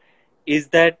film, is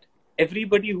that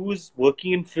everybody who's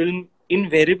working in film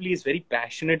invariably is very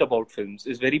passionate about films,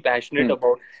 is very passionate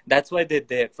about, that's why they're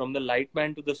there. From the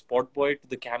lightman to the spot boy to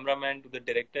the cameraman to the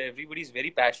director, everybody is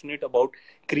very passionate about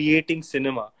creating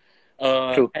cinema.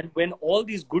 And when all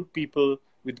these good people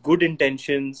with good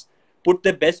intentions, put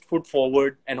their best foot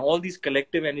forward, and all these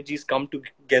collective energies come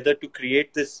together to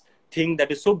create this thing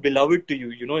that is so beloved to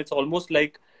you. You know, it's almost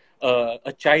like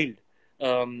a child.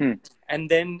 And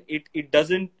then it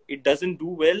doesn't do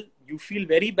well. You feel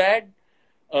very bad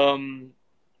um,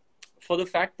 for the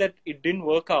fact that it didn't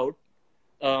work out.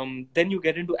 Then you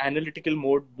get into analytical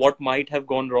mode, what might have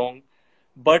gone wrong,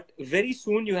 but very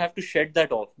soon you have to shed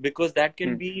that off, because that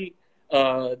can be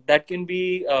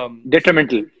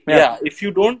Detrimental. yeah, if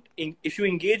you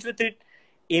engage with it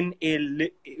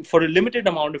for a limited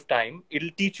amount of time,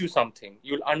 it'll teach you something.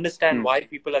 You'll understand why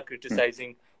people are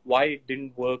criticizing, why it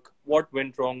didn't work, what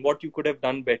went wrong, what you could have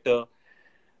done better.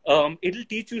 It'll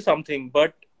teach you something,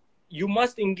 but you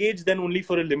must engage then only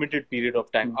for a limited period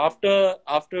of time. After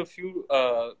a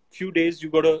few days, you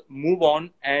got to move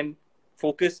on and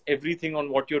focus everything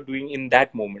on what you're doing in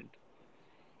that moment.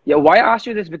 Yeah, why I asked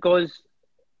you this, because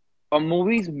a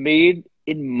movie is made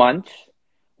in months.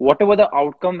 Whatever the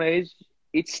outcome is,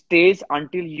 it stays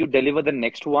until you deliver the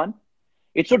next one.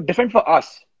 It's so different for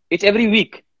us. It's every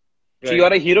week. So you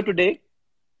are a hero today.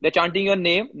 They're chanting your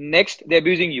name. Next, they're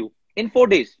abusing you. In 4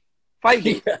 days, 5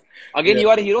 days. Again, you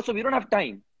are a hero. So we don't have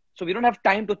time. So we don't have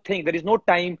time to think. There is no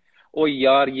time. Oh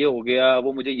यार ये हो गया,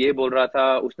 वो मुझे ये बोल रहा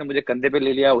था, उसने मुझे कंधे पे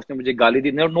ले लिया, उसने मुझे गाली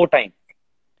दी. No time.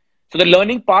 So the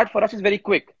learning part for us is very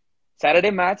quick.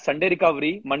 Saturday match, Sunday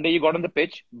recovery, Monday you got on the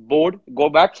pitch, bored, go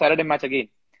back, Saturday match again.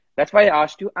 That's why I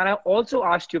asked you. And I also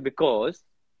asked you because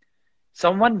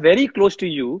someone very close to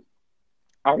you,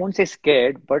 I won't say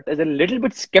scared, but is a little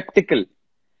bit skeptical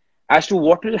as to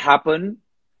what will happen,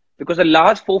 because the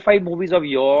last 4-5 movies of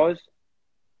yours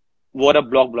were a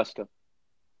blockbuster.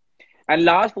 And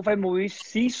last 4-5 movies,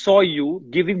 she saw you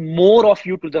giving more of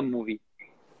you to the movie.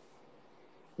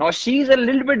 Now she's a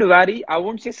little bit wary, I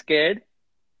won't say scared,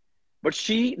 but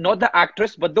she, not the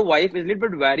actress, but the wife, is a little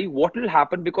bit wary what will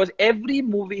happen, because every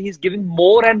movie he's giving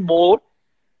more and more.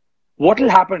 What will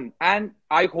happen? And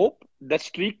I hope the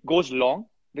streak goes long,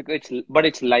 because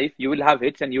it's life. You will have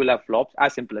hits and you will have flops,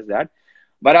 as simple as that.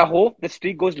 But I hope the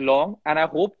streak goes long, and I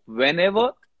hope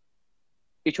whenever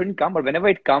it shouldn't come, but whenever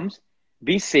it comes,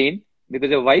 be sane, because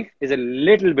your wife is a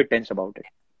little bit tense about it.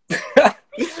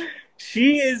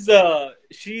 She's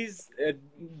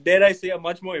dare I say, a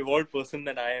much more evolved person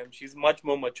than I am. She's much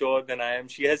more mature than I am.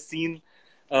 She has seen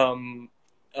more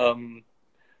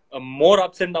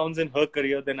ups and downs in her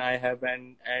career than I have,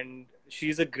 and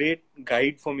she's a great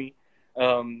guide for me.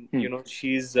 You know,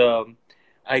 she's a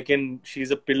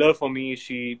pillar for me.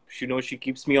 She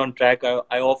keeps me on track.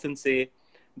 I often say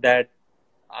that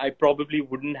I probably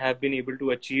wouldn't have been able to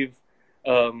achieve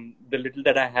the little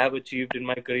that I have achieved in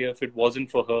my career if it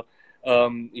wasn't for her.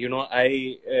 You know,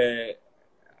 I've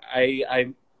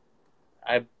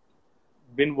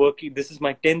been working. This is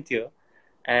my 10th year,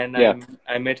 and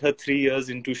I met her 3 years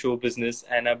into show business,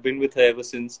 and I've been with her ever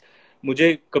since.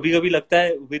 मुझे कभी-कभी लगता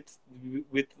है with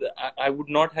I would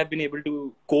not have been able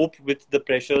to cope with the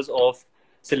pressures of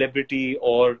celebrity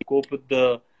or cope with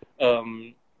the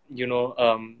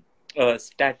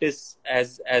status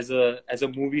as a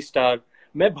movie star.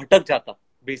 मैं भटक जाता.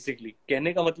 Basically,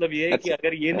 कहने का मतलब ये है कि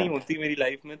अगर ये नहीं होती मेरी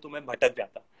लाइफ में तो मैं भटक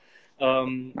जाता.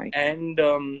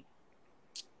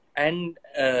 And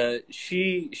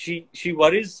she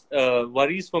worries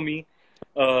for me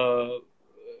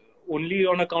only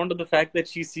on account of the fact that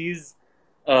she sees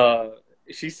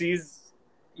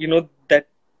that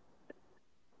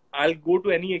I'll go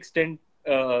to any extent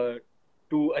to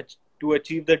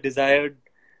achieve the desired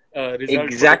result.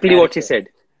 Exactly what she said.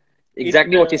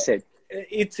 Exactly what she said.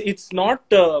 It's not.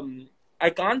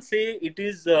 I can't say it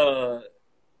is.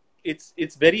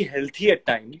 It's very healthy at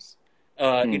times.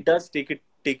 It does take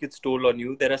its toll on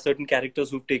you. There are certain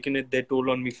characters who've taken their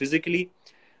toll on me physically.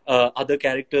 Other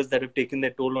characters that have taken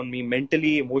their toll on me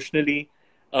mentally, emotionally.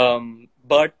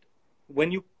 But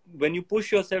when you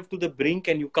push yourself to the brink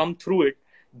and you come through it,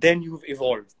 then you've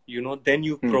evolved. You know, then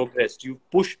you've progressed. You've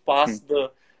pushed past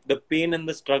the pain and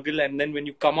the struggle, and then when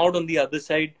you come out on the other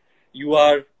side, you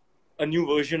are a new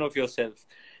version of yourself.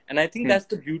 And I think that's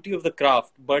the beauty of the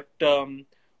craft. But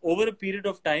over a period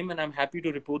of time, and I'm happy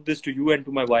to report this to you and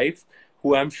to my wife,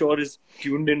 who I'm sure is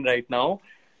tuned in right now,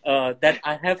 that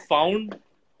I have found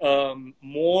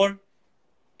more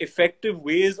effective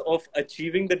ways of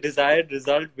achieving the desired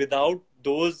result without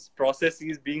those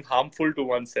processes being harmful to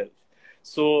oneself.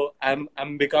 So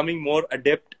I'm becoming more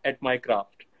adept at my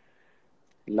craft.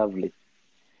 Lovely.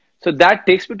 So that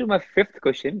takes me to my 5th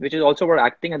question, which is also about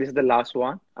acting, and this is the last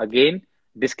one. Again,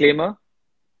 disclaimer: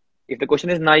 if the question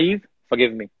is naive,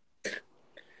 forgive me.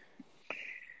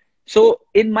 So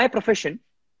in my profession,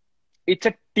 it's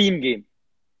a team game.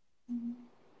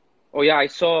 Oh yeah, I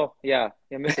saw. Yeah,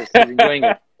 yeah, Mrs. She's enjoying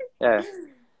it. Yeah.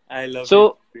 I love you,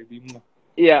 So baby.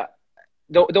 yeah,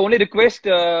 the only request,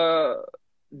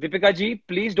 Deepika ji,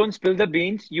 please don't spill the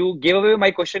beans. You gave away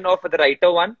my question of the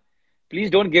writer one. Please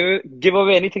don't give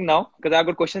away anything now because I've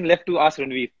got questions left to ask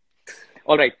Ranveer.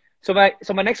 All right. So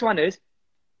my next one is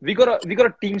we got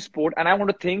a team sport, and I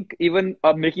want to think even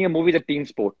making a movie is a team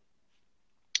sport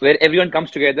where everyone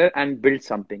comes together and builds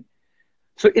something.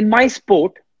 So in my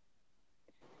sport,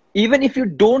 even if you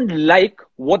don't like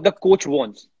what the coach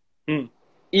wants, Hmm.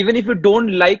 even if you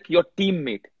don't like your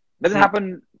teammate, doesn't Hmm.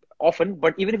 happen often,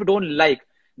 but even if you don't like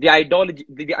the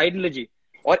ideology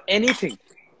or anything,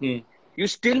 Hmm. you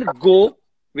still go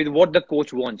with what the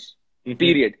coach wants. Mhm.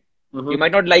 Period. You Mhm.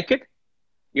 might not like it,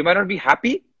 you might not be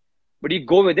happy, but you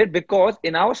go with it because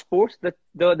in our sports,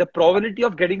 the probability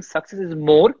of getting success is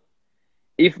more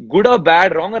if good or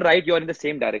bad, wrong or right, you're in the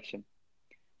same direction.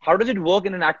 How does it work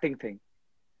in an acting thing?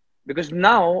 Because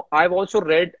now I've also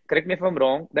read, correct me if I'm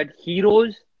wrong, that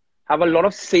heroes have a lot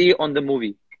of say on the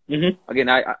movie. Mhm. Again,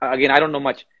 I don't know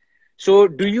much. So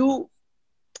do you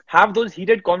have those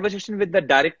heated conversations with the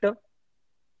director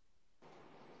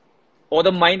or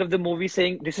the mind of the movie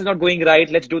saying this is not going right,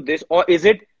 let's do this, or is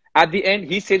it at the end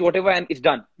he says whatever and it's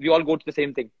done? We all go to the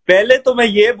same thing. पहले तो मैं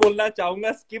ये बोलना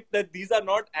चाहूंगा skip that these are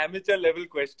not amateur level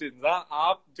questions. हाँ,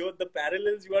 आप जो the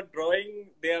parallels you are drawing,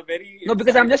 they are very No,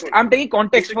 because insightful. I'm taking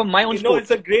context from my own sport.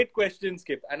 It's a great question,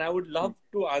 Skip, and I would love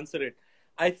to answer it.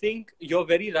 I think you're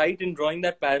very right in drawing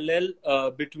that parallel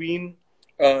between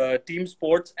team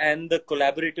sports and the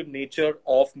collaborative nature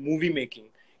of movie making.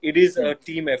 It is a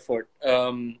team effort,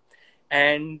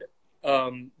 and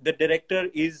the director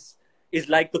is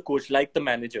like the coach, like the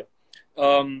manager.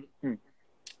 Um,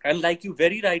 and like you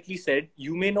very rightly said,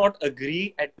 you may not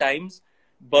agree at times,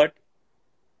 but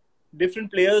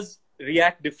different players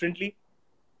react differently.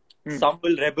 Some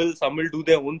will rebel, some will do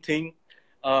their own thing.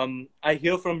 I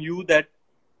hear from you that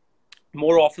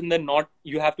more often than not,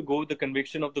 you have to go with the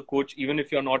conviction of the coach, even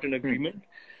if you're not in agreement.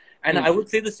 And I would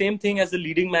say the same thing as the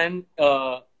leading man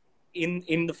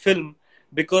in the film,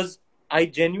 because I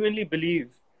genuinely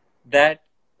believe that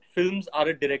films are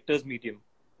a director's medium.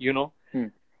 You know,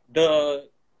 the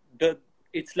the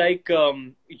it's like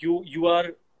you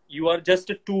are just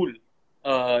a tool.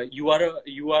 You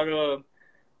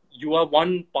are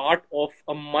one part of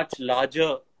a much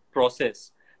larger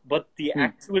process, but the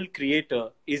actual creator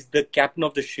is the captain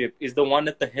of the ship, is the one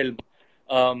at the helm,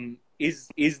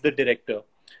 is the director.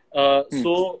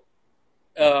 So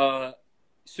uh,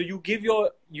 so you give you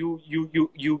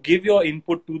give your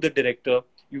input to the director,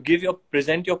 you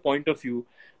present your point of view,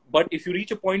 but if you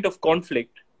reach a point of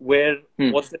conflict where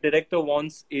what the director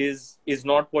wants is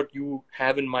not what you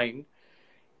have in mind,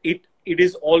 it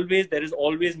is always there is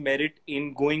always merit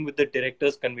in going with the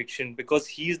director's conviction, because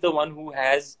he's the one who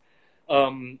has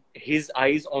his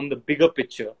eyes on the bigger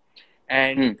picture,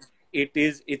 and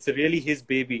it's really his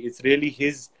baby,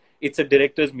 it's a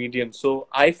director's medium. So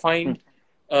I find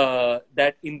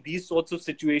that in these sorts of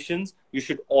situations you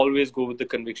should always go with the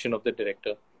conviction of the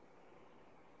director.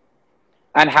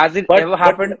 And has it but ever but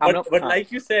happened? but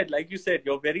like you said,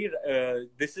 you're very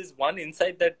this is one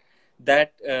insight that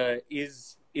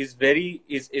is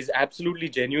absolutely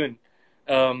genuine.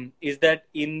 Is that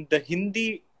in the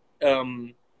Hindi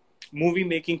movie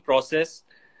making process,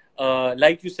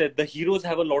 like you said, the heroes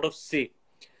have a lot of say,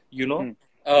 you know.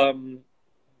 um,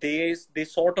 they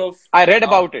sort of I read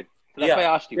about it. So that's why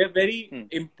yeah, I asked you. they're very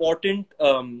important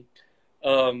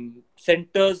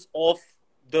centers of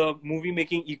the movie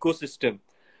making ecosystem.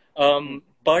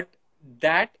 But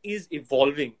that is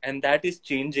evolving and that is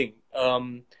changing.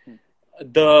 There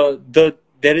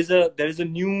is a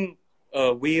new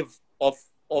wave of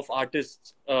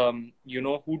artists,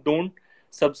 who don't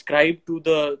subscribe to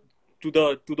the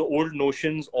old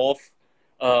notions of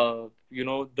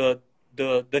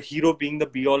the hero being the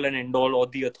be all and end all, or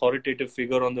the authoritative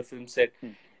figure on the film set.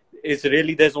 Is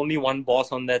really, there's only one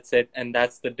boss on that set, and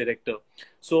that's the director.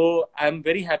 So I'm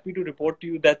very happy to report to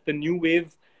you that the new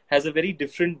wave has a very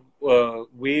different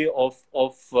way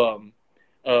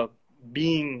uh,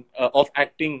 being of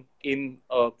acting in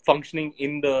functioning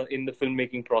in the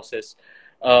filmmaking process.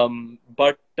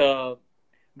 But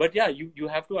yeah, you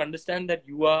have to understand that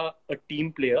you are a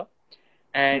team player,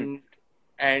 and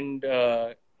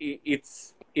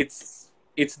it's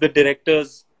the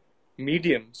director's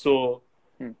medium. So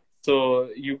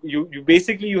you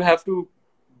basically you have to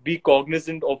be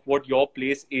cognizant of what your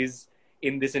place is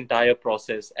in this entire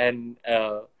process, and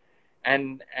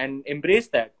embrace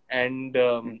that. And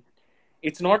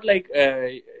it's not like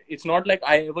I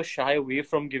ever shy away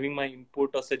from giving my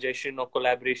input or suggestion or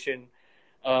collaboration.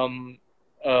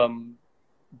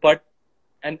 But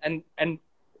and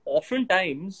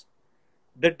oftentimes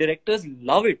the directors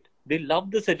love it. They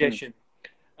love the suggestion.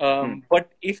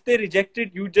 But if they reject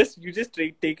it, you just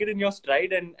take it in your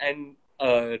stride and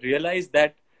realize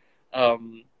that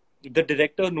the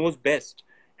director knows best.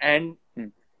 And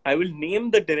I will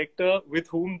name the director with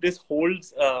whom this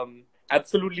holds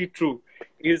absolutely true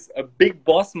is a big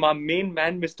boss, my main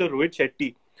man, Mr. Rohit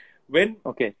Shetty. When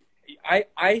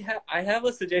I have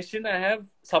a suggestion, I have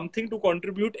something to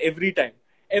contribute every time.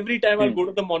 Every time I'll go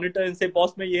to the monitor and say,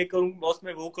 boss, मैं ये करूँ, boss,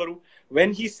 मैं वो करूँ.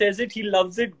 When he says it, he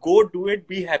loves it. Go do it,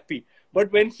 be happy.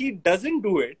 But when he doesn't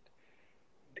do it,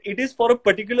 it is for a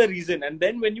particular reason. And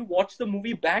then when you watch the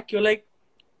movie back, you're like,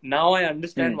 now I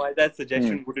understand why that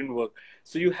suggestion wouldn't work.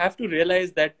 So you have to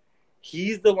realize that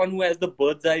he's the one who has the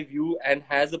bird's eye view and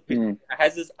has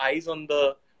has his eyes on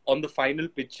the final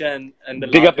picture and the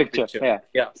bigger larger picture.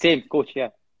 Yeah. Same coach.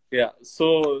 Yeah.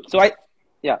 So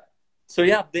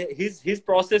his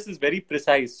process is very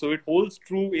precise. So it holds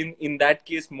true in that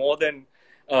case more than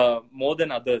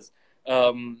others.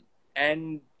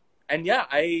 And yeah,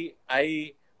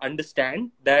 I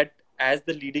understand that as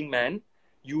the leading man,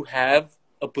 you have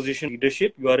a position of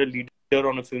leadership. You are a leader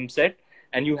on a film set,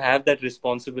 and you have that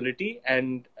responsibility.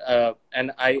 And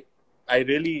I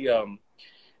really am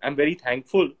very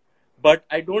thankful, but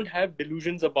I don't have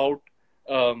delusions about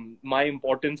my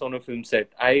importance on a film set.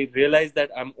 I realize that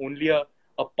I'm only a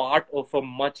part of a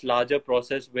much larger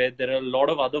process where there are a lot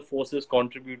of other forces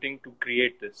contributing to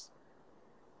create this.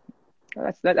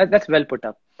 That's well put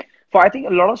up. For I think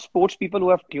a lot of sports people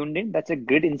who have tuned in, that's a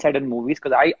great insight on movies.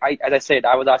 Because I, as I said,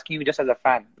 I was asking you just as a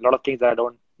fan, a lot of things that I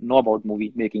don't know about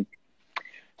movie making.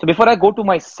 So before I go to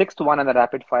my sixth one and the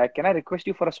rapid fire, can I request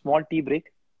you for a small tea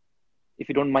break, if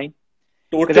you don't mind?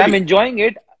 Because I'm enjoying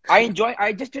it. I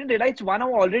just didn't realize it's 1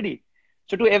 hour already.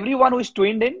 So to everyone who is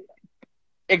tuned in,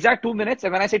 exact 2 minutes.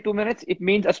 And when I say 2 minutes, it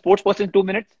means a sports person 2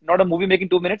 minutes, not a movie making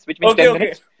 2 minutes, which means 10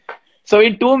 minutes. So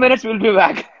in 2 minutes, we'll be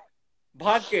back.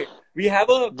 Bhag we have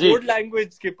a code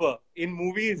language, Skipper, in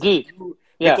movies.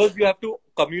 Because you have to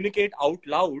communicate out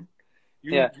loud.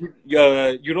 You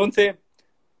don't say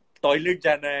toilet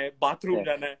jana hai, bathroom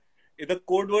jana hai. The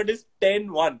code word is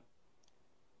 10-1.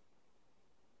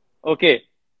 Okay.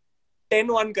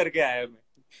 10-1 karke aaya main.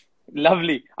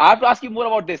 Lovely. I have to ask you more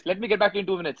about this. Let me get back in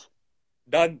 2 minutes.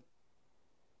 Done.